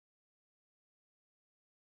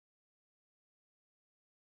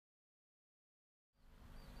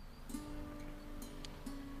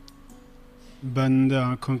बंद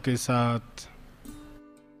आंखों के साथ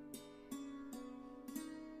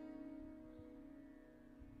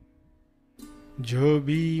जो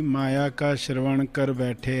भी माया का श्रवण कर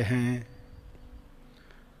बैठे हैं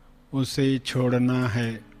उसे छोड़ना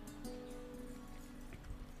है।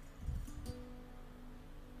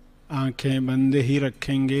 आंखें बंद ही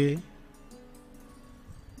रखेंगे।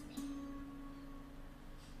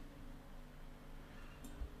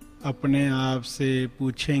 अपने आप से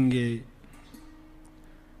पूछेंगे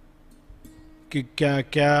कि क्या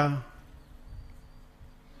क्या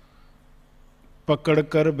पकड़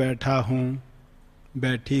कर बैठा हूँ,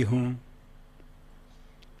 बैठी हूँ,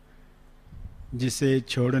 जिसे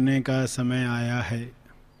छोड़ने का समय आया है।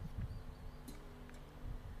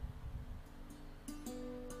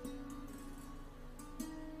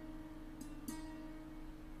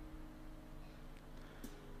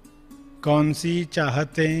 कौन सी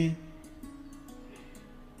चाहतें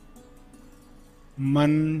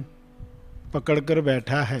मन पकड़कर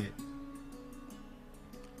बैठा है,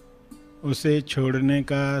 उसे छोड़ने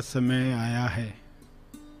का समय आया है।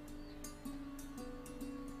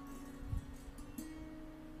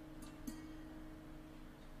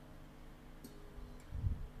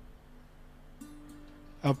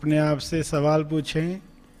 अपने आप से सवाल पूछें,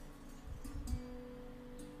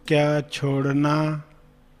 क्या छोड़ना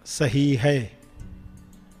सही है?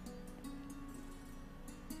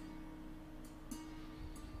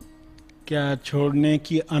 क्या छोड़ने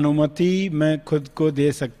की अनुमति मैं खुद को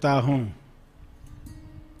दे सकता हूँ?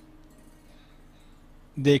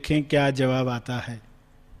 देखें क्या जवाब आता है।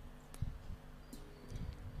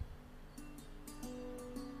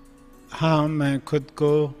 हाँ, मैं खुद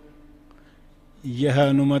को यह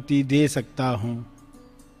अनुमति दे सकता हूँ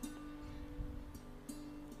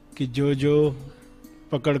कि जो जो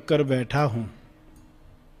पकड़कर बैठा हूँ,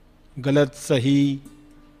 गलत सही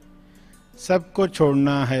सबको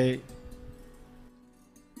छोड़ना है।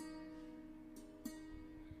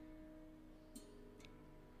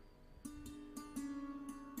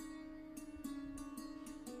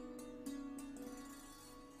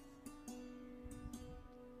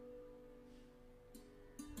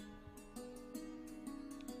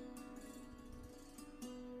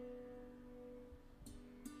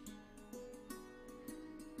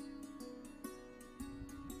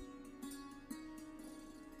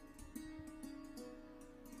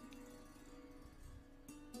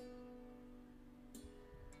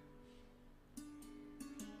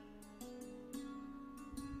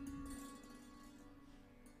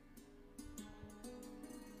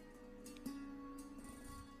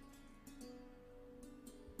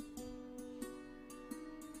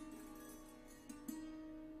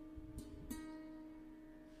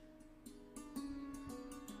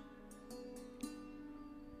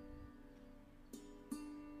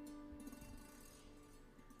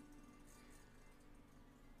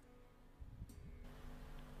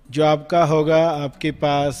 जो आपका होगा आपके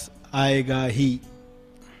पास आएगा ही,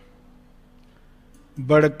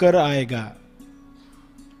 बढ़कर आएगा।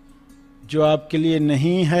 जो आपके लिए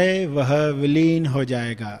नहीं है वह विलीन हो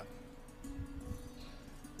जाएगा।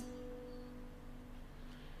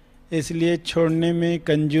 इसलिए छोड़ने में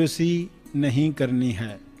कंजूसी नहीं करनी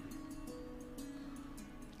है,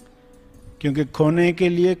 क्योंकि खोने के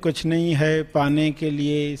लिए कुछ नहीं है, पाने के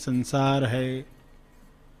लिए संसार है,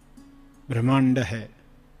 ब्रह्मांड है।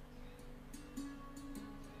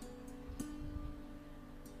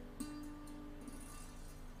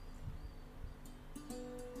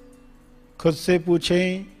 खुद से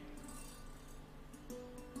पूछें,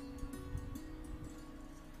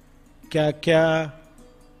 क्या क्या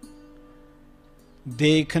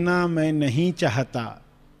देखना मैं नहीं चाहता?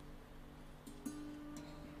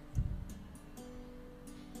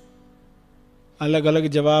 अलग अलग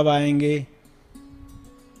जवाब आएंगे।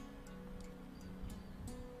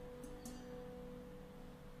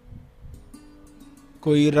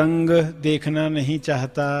 कोई रंग देखना नहीं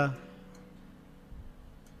चाहता,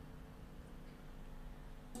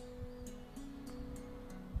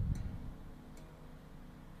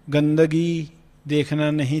 गंदगी देखना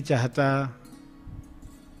नहीं चाहता,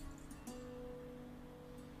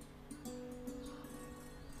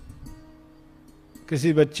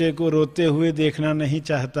 किसी बच्चे को रोते हुए देखना नहीं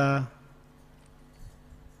चाहता,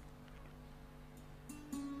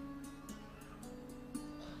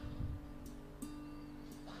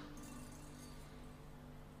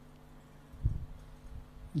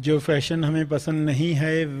 जो फैशन हमें पसंद नहीं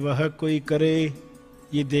है वह कोई करे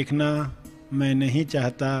ये देखना मैं नहीं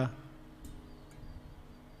चाहता।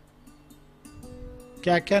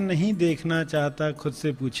 क्या क्या नहीं देखना चाहता, खुद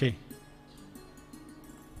से पूछे।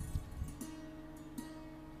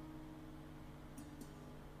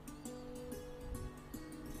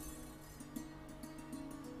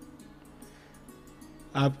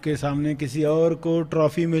 आपके सामने किसी और को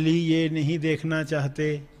ट्रॉफी मिली, ये नहीं देखना चाहते।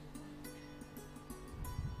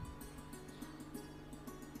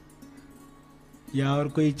 या और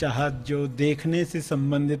कोई चाहत जो देखने से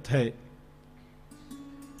संबंधित है।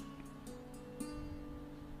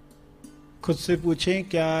 खुद से पूछें,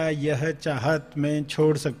 क्या यह चाहत मैं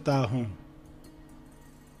छोड़ सकता हूं?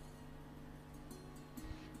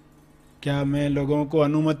 क्या मैं लोगों को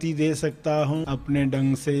अनुमति दे सकता हूं अपने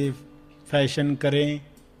ढंग से फैशन करें,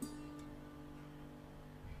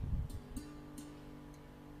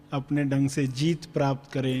 अपने ढंग से जीत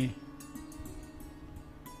प्राप्त करें?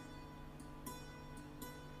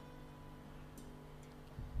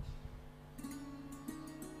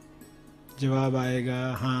 जवाब आएगा,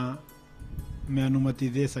 हाँ, मैं अनुमति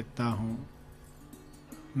दे सकता हूं,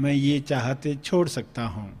 मैं ये चाहते छोड़ सकता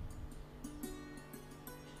हूं।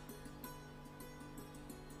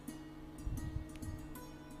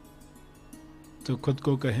 तो खुद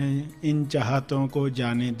को कहें, इन चाहतों को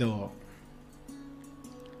जाने दो।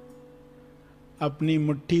 अपनी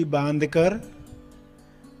मुट्ठी बांधकर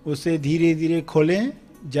उसे धीरे धीरे खोलें,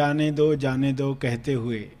 जाने दो कहते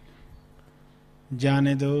हुए।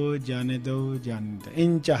 जाने दो, जाने दो, जाने दो,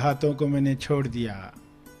 इन चाहतों को मैंने छोड़ दिया।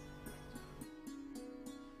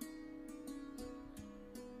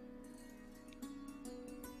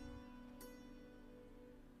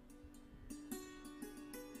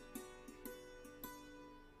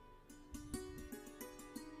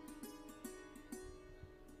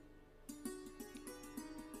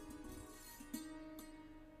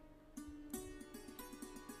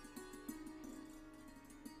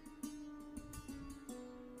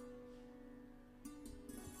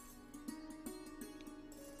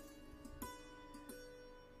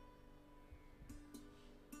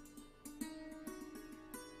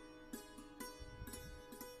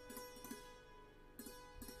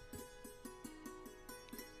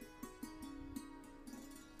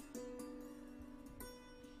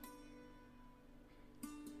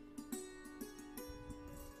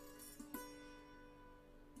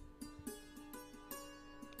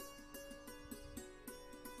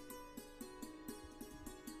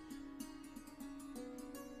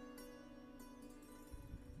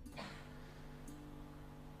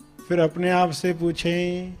 फिर अपने आप से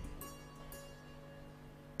पूछें,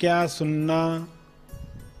 क्या सुनना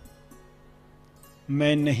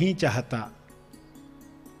मैं नहीं चाहता?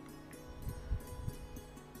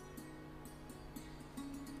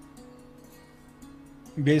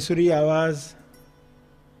 बेसुरी आवाज,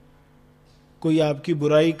 कोई आपकी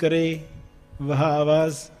बुराई करे, वह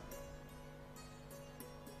आवाज।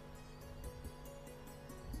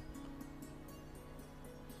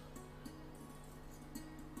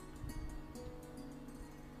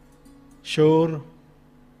 शोर,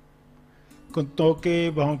 कुत्तों के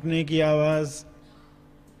भौंकने की आवाज।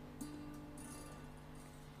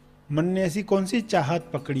 मन ने ऐसी कौन सी चाहत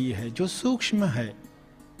पकड़ी है जो सूक्ष्म है,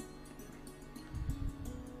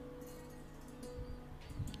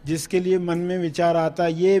 जिसके लिए मन में विचार आता,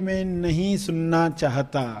 ये मैं नहीं सुनना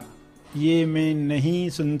चाहता, ये मैं नहीं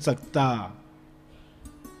सुन सकता।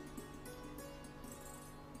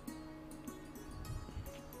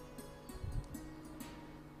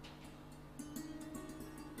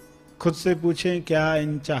 खुद से पूछें, क्या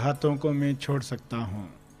इन चाहतों को मैं छोड़ सकता हूं?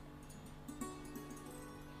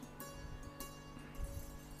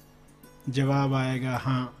 जवाब आएगा,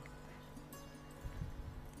 हाँ।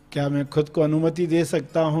 क्या मैं खुद को अनुमति दे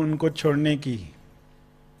सकता हूं उनको छोड़ने की?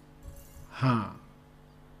 हाँ।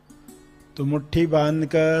 तो मुट्ठी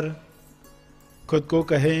बांधकर खुद को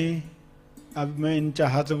कहें, अब मैं इन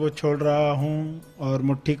चाहतों को छोड़ रहा हूं, और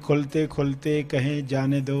मुट्ठी खोलते खोलते कहें,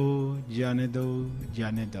 जाने दो, जाने दो,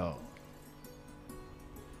 जाने दो।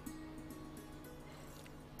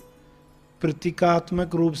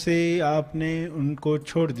 प्रतीकात्मक रूप से आपने उनको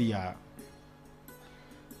छोड़ दिया।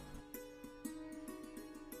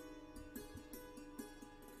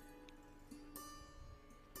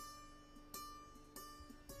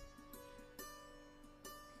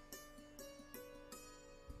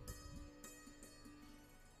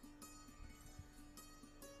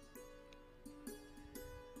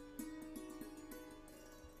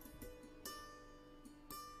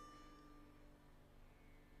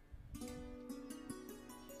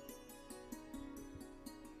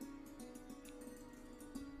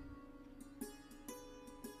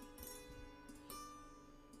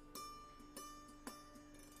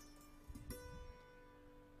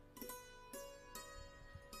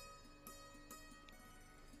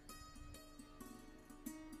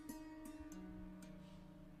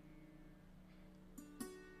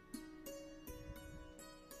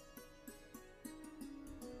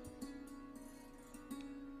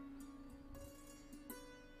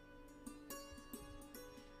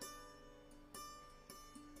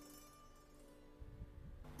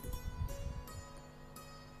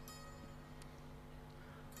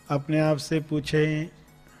 अपने आप से पूछें,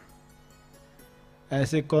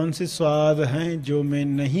 ऐसे कौन से स्वाद हैं जो मैं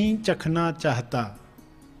नहीं चखना चाहता?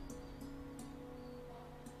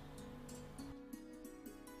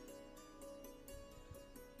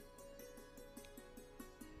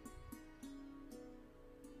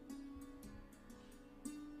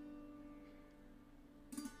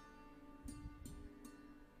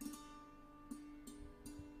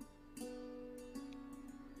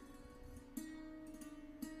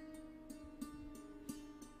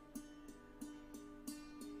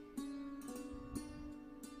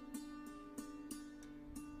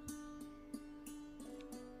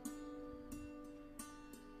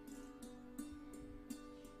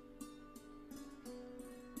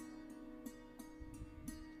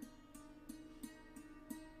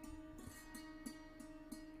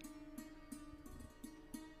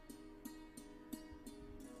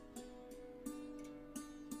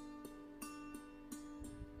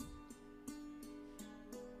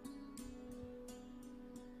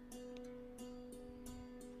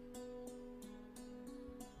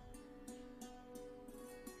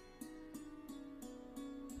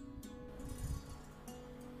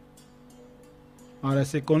 और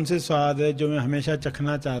ऐसे कौन से स्वाद है जो मैं हमेशा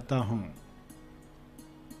चखना चाहता हूं?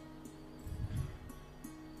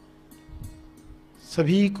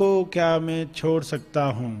 सभी को क्या मैं छोड़ सकता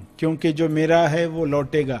हूं, क्योंकि जो मेरा है वो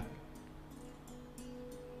लौटेगा,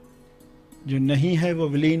 जो नहीं है वो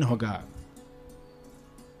विलीन होगा।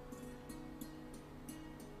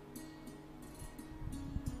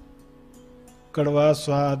 कड़वा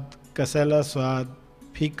स्वाद, कसैला स्वाद,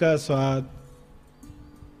 फीका स्वाद,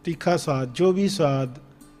 तीखा स्वाद, जो भी स्वाद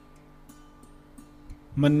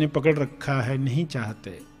मन ने पकड़ रखा है नहीं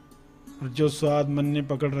चाहते, और जो स्वाद मन ने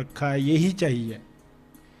पकड़ रखा है यही चाहिए।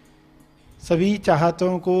 सभी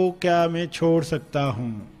चाहतों को क्या मैं छोड़ सकता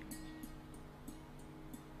हूं,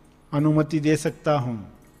 अनुमति दे सकता हूं?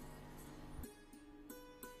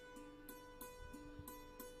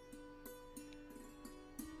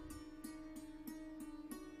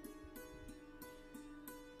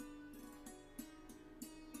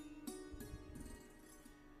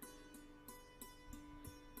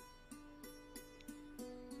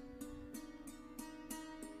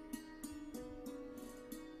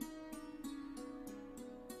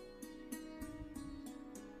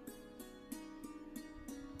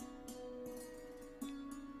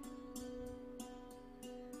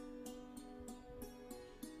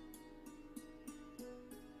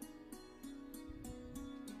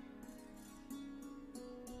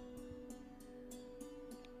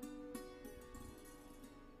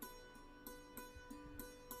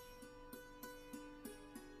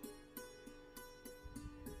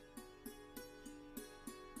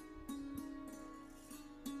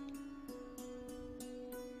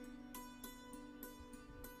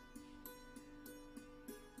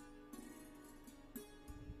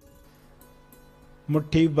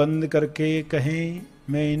 मुट्ठी बंद करके कहें,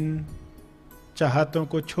 मैं इन चाहतों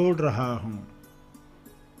को छोड़ रहा हूं,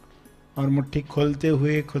 और मुट्ठी खोलते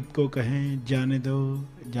हुए खुद को कहें, जाने दो,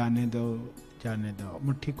 जाने दो, जाने दो।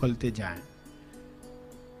 मुट्ठी खोलते जाएं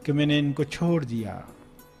कि मैंने इनको छोड़ दिया।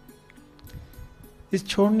 इस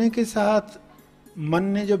छोड़ने के साथ मन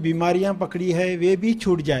ने जो बीमारियां पकड़ी है वे भी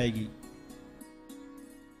छूट जाएगी।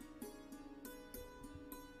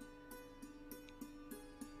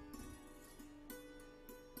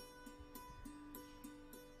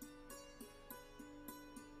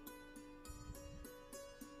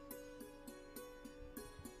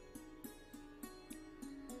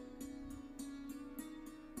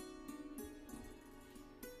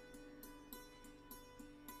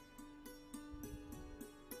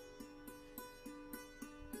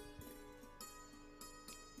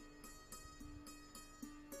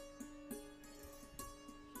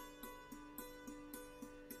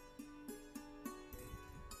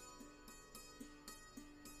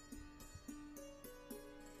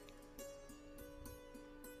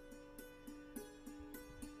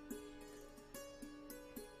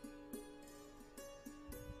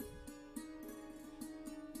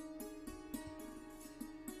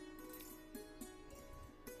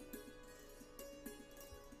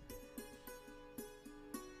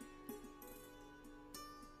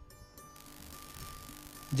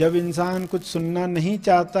 जब इंसान कुछ सुनना नहीं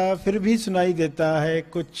चाहता फिर भी सुनाई देता है,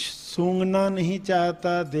 कुछ सूंघना नहीं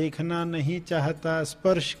चाहता, देखना नहीं चाहता,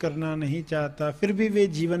 स्पर्श करना नहीं चाहता, फिर भी वे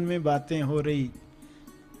जीवन में बातें हो रही,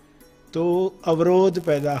 तो अवरोध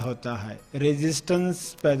पैदा होता है,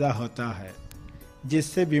 रेजिस्टेंस पैदा होता है,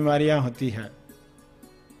 जिससे बीमारियां होती है।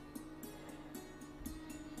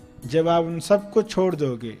 जब आप उन सबको छोड़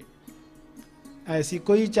दोगे, ऐसी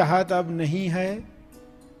कोई चाहत अब नहीं है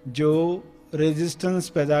जो रेजिस्टेंस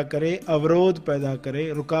पैदा करे, अवरोध पैदा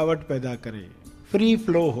करे, रुकावट पैदा करे। फ्री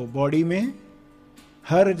फ्लो हो बॉडी में,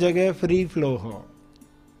 हर जगह फ्री फ्लो हो।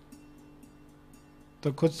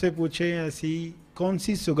 तो खुद से पूछे ऐसी कौन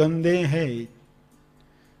सी सुगंधें हैं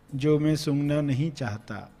जो मैं सूंघना नहीं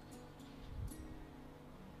चाहता।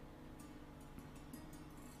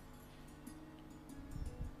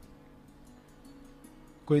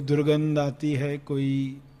 कोई दुर्गंध आती है,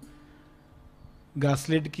 कोई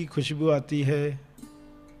घासलेट की खुशबू आती है,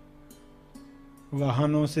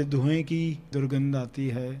 वाहनों से धुएं की दुर्गंध आती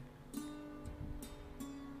है,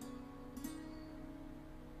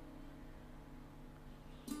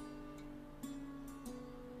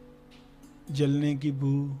 जलने की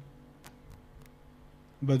बू,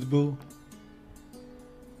 बदबू,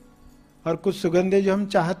 और कुछ सुगंधें जो हम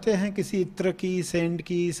चाहते हैं, किसी इत्र की, सेंट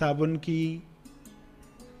की, साबुन की।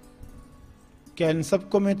 क्या इन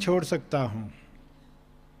सबको मैं छोड़ सकता हूं?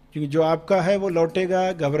 क्योंकि जो आपका है वो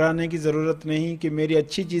लौटेगा, घबराने की जरूरत नहीं कि मेरी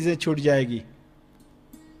अच्छी चीजें छूट जाएगी।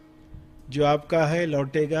 जो आपका है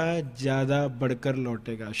लौटेगा, ज्यादा बढ़कर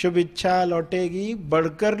लौटेगा। शुभ इच्छा लौटेगी,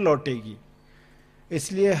 बढ़कर लौटेगी।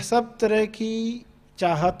 इसलिए सब तरह की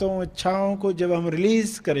चाहतों, इच्छाओं को जब हम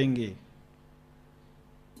रिलीज करेंगे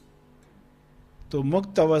तो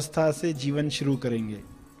मुक्त अवस्था से जीवन शुरू करेंगे।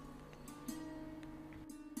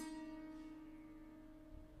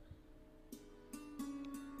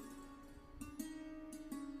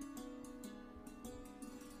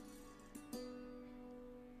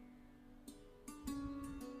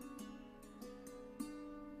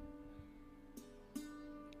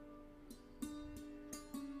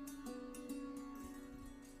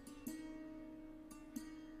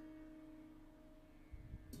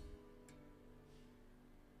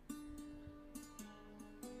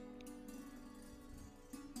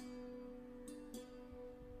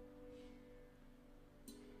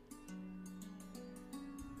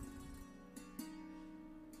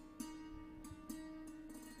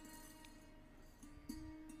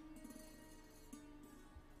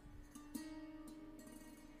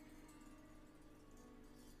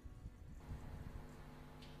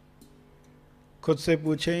 खुद से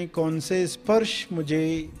पूछें कौन से स्पर्श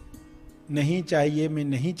मुझे नहीं चाहिए, मैं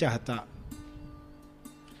नहीं चाहता।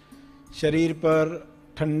 शरीर पर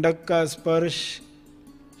ठंडक का स्पर्श,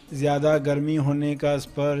 ज्यादा गर्मी होने का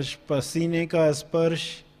स्पर्श, पसीने का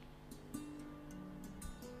स्पर्श,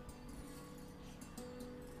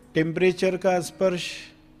 टेम्परेचर का स्पर्श,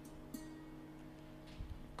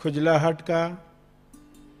 खुजलाहट का,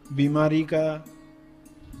 बीमारी का,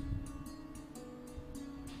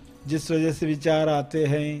 जिस वजह से विचार आते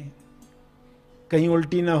हैं, कहीं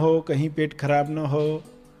उल्टी ना हो, कहीं पेट खराब ना हो,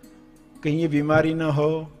 कहीं ये बीमारी ना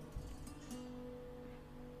हो।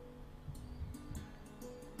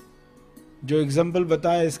 जो एग्जाम्पल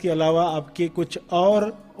बताया, इसके अलावा आपके कुछ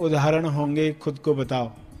और उदाहरण होंगे, खुद को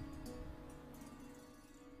बताओ।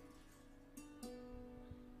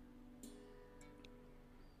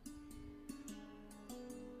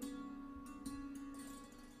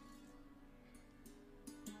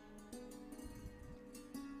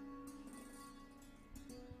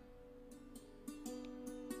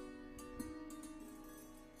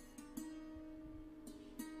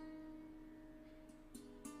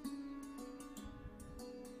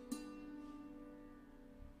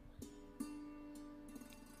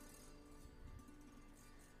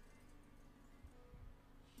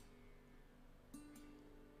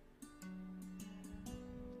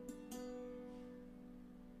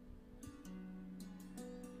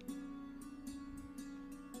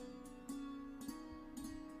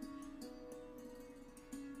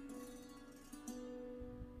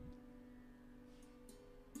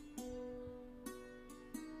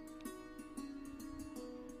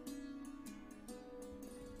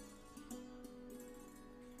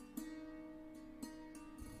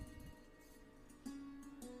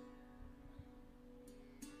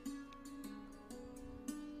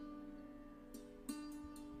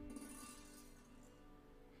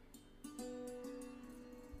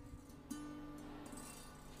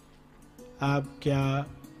 आप क्या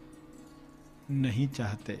नहीं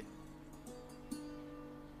चाहते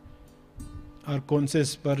और कौन से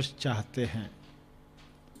स्पर्श चाहते हैं?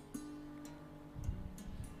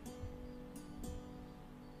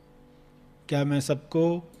 क्या मैं सबको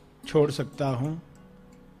छोड़ सकता हूं?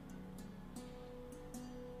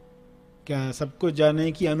 क्या सबको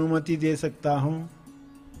जाने की अनुमति दे सकता हूं?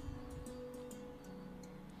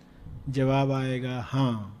 जवाब आएगा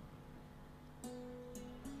हां।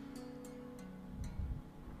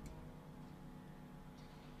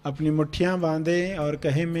 अपनी मुट्ठियां बांधे और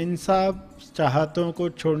कहे मैं इन सब चाहतों को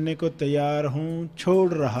छोड़ने को तैयार हूँ,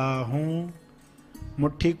 छोड़ रहा हूँ।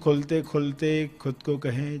 मुट्ठी खोलते खोलते खुद को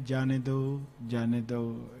कहे जाने दो, जाने दो,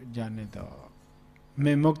 जाने दो।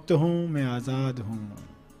 मैं मुक्त हूँ, मैं आज़ाद हूँ।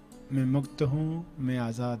 मैं मुक्त हूँ, मैं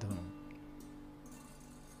आज़ाद हूँ।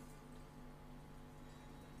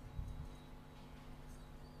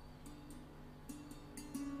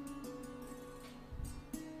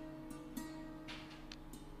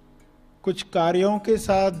 कुछ कार्यों के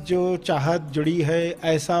साथ जो चाहत जुड़ी है,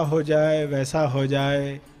 ऐसा हो जाए, वैसा हो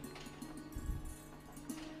जाए,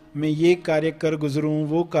 मैं ये कार्य कर गुजरूं,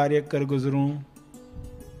 वो कार्य कर गुजरूं,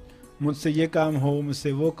 मुझसे ये काम हो,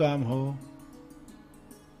 मुझसे वो काम हो,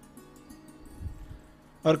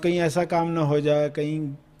 और कहीं ऐसा काम ना हो जाए, कहीं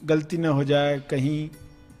गलती ना हो जाए, कहीं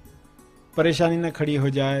परेशानी ना खड़ी हो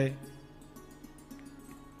जाए,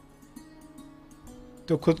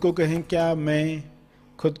 तो खुद को कहें क्या मैं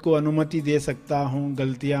खुद को अनुमति दे सकता हूँ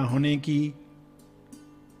गलतियाँ होने की?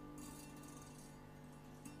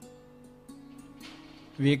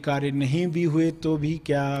 वे कार्य नहीं भी हुए तो भी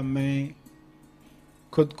क्या मैं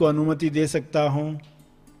खुद को अनुमति दे सकता हूँ?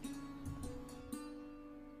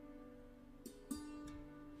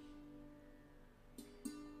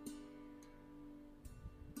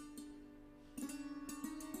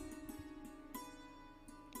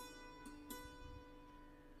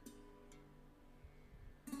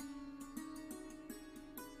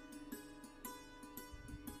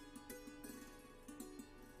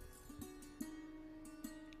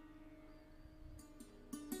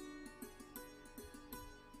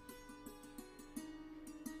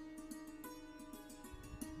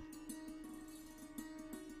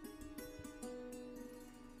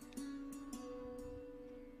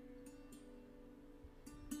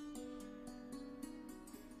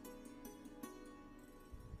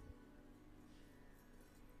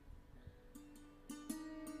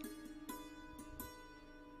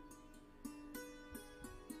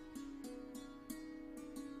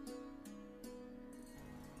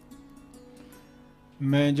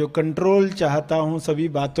 मैं जो कंट्रोल चाहता हूँ सभी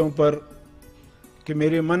बातों पर कि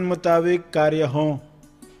मेरे मन मुताबिक कार्य हों,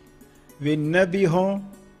 वे न भी हों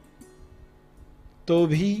तो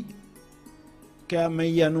भी क्या मैं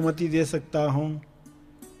ये अनुमति दे सकता हूँ?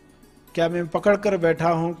 क्या मैं पकड़ कर बैठा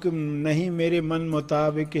हूँ कि नहीं, मेरे मन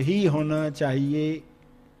मुताबिक ही होना चाहिए?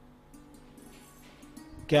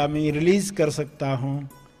 क्या मैं रिलीज कर सकता हूँ?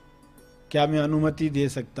 क्या मैं अनुमति दे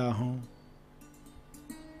सकता हूँ?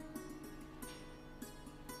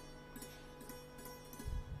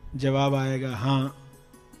 जवाब आएगा हाँ।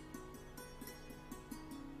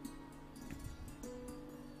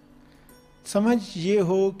 समझ ये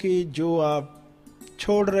हो कि जो आप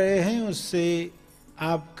छोड़ रहे हैं उससे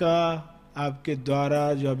आपका, आपके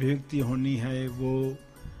द्वारा जो अभिव्यक्ति होनी है वो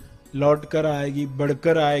लौट कर आएगी,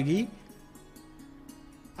 बढ़कर आएगी।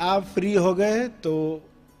 आप फ्री हो गए तो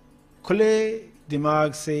खुले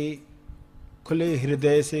दिमाग से, खुले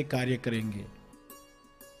हृदय से कार्य करेंगे।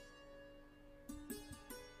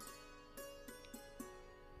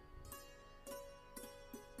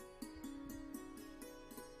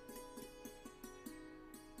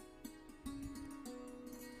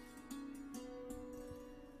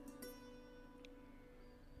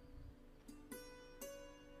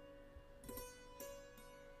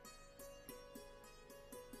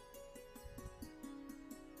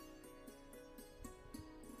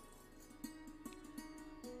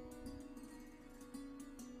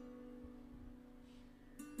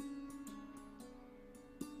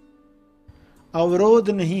 अवरोध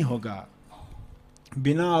नहीं होगा।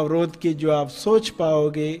 बिना अवरोध के जो आप सोच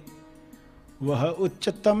पाओगे वह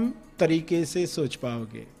उच्चतम तरीके से सोच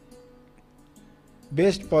पाओगे,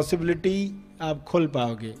 बेस्ट पॉसिबिलिटी आप खोल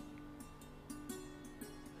पाओगे,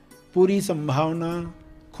 पूरी संभावना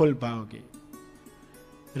खोल पाओगे।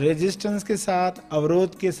 रेजिस्टेंस के साथ,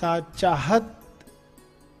 अवरोध के साथ चाहत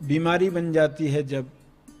बीमारी बन जाती है जब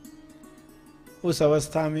उस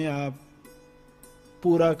अवस्था में आप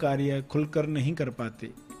पूरा कार्य खुलकर नहीं कर पाते।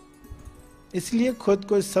 इसलिए खुद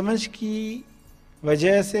को समझ की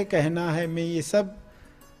वजह से कहना है मैं ये सब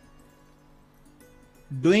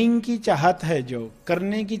डूइंग की चाहत है, जो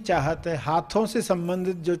करने की चाहत है, हाथों से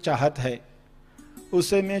संबंधित जो चाहत है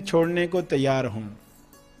उसे मैं छोड़ने को तैयार हूं।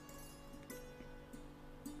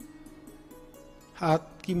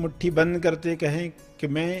 हाथ की मुट्ठी बंद करते कहें कि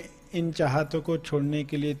मैं इन चाहतों को छोड़ने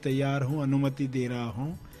के लिए तैयार हूं, अनुमति दे रहा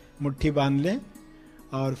हूं। मुट्ठी बांध लें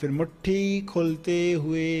और फिर मुट्ठी खोलते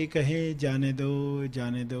हुए कहें जाने दो,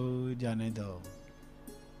 जाने दो, जाने दो।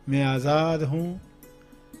 मैं आजाद हूं,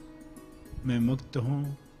 मैं मुक्त हूं,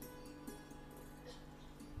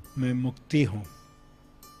 मैं मुक्ति हूं।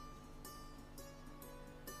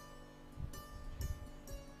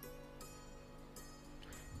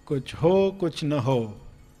 कुछ हो कुछ न हो,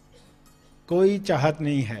 कोई चाहत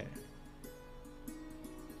नहीं है।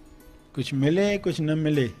 कुछ मिले कुछ न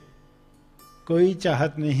मिले, कोई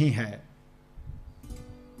चाहत नहीं है।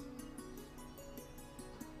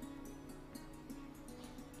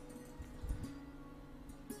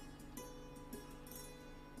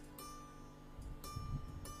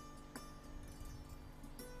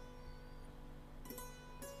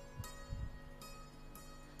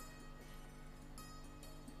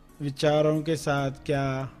 विचारों के साथ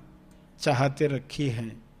क्या चाहते रखी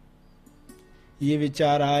हैं। ये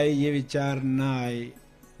विचार आए, ये विचार न आए,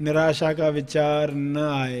 निराशा का विचार न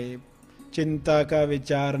आए, चिंता का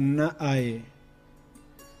विचार न आए,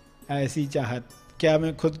 ऐसी चाहत क्या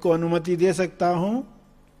मैं खुद को अनुमति दे सकता हूं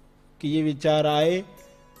कि ये विचार आए?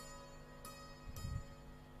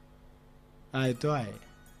 आए तो आए।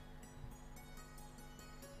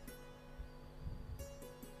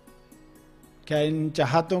 क्या इन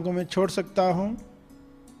चाहतों को मैं छोड़ सकता हूं?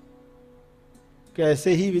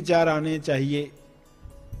 कैसे ही विचार आने चाहिए,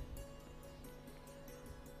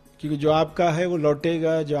 क्योंकि जो आपका है वो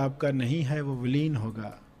लौटेगा, जो आपका नहीं है वो विलीन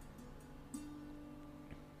होगा।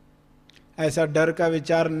 ऐसा डर का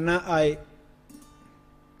विचार न आए।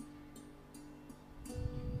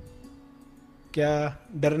 क्या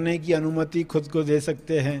डरने की अनुमति खुद को दे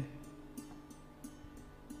सकते हैं?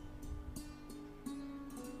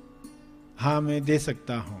 हाँ, मैं दे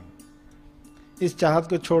सकता हूं। इस चाहत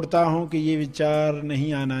को छोड़ता हूं कि ये विचार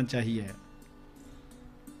नहीं आना चाहिए।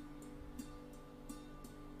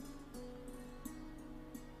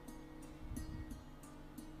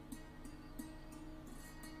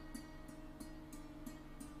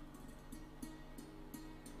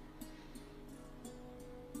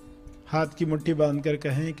 हाथ की मुट्ठी बांधकर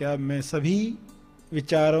कहें, क्या मैं सभी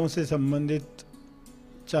विचारों से संबंधित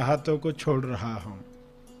चाहतों को छोड़ रहा हूं।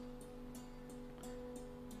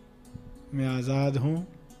 मैं आजाद हूं,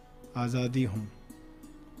 आजादी हूं।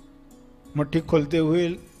 मुट्ठी खोलते हुए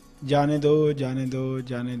जाने दो, जाने दो,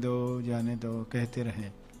 जाने दो, जाने दो कहते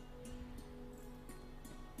रहें।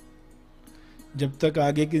 जब तक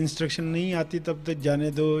आगे की इंस्ट्रक्शन नहीं आती तब तक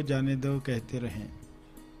जाने दो, जाने दो कहते रहें।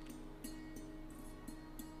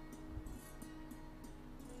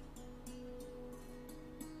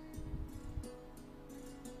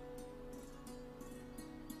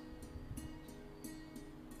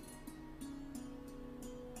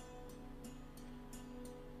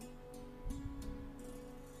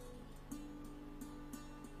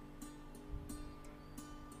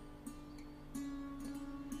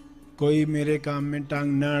 कोई मेरे काम में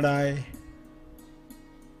टांग न अड़ाए,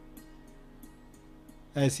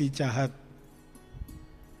 ऐसी चाहत।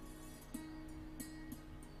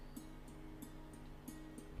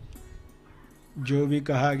 जो भी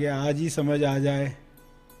कहा गया आज ही समझ आ जाए,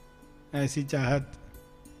 ऐसी चाहत।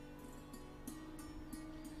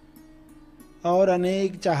 और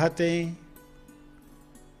अनेक चाहतें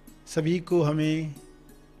सभी को हमें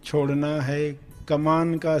छोड़ना है,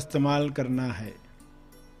 कमान का इस्तेमाल करना है।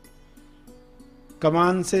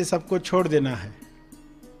 कमान से सबको छोड़ देना है,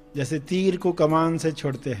 जैसे तीर को कमान से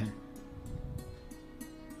छोड़ते हैं।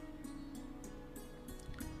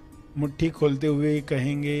 मुट्ठी खोलते हुए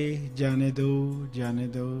कहेंगे, जाने दो, जाने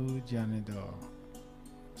दो, जाने दो।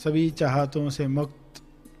 सभी चाहतों से मुक्त।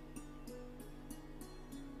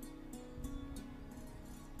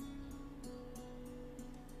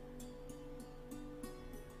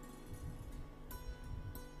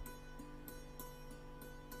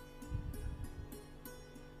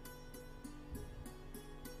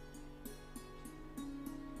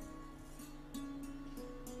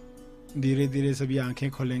 धीरे धीरे सभी आंखें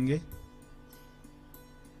खोलेंगे।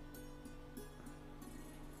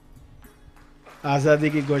 आजादी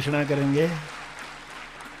की घोषणा करेंगे।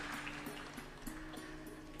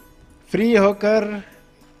 फ्री होकर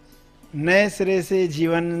नए सिरे से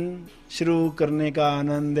जीवन शुरू करने का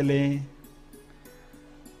आनंद लें।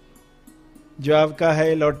 जो आपका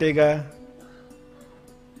है लौटेगा,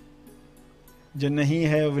 जो नहीं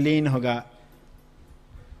है विलीन होगा।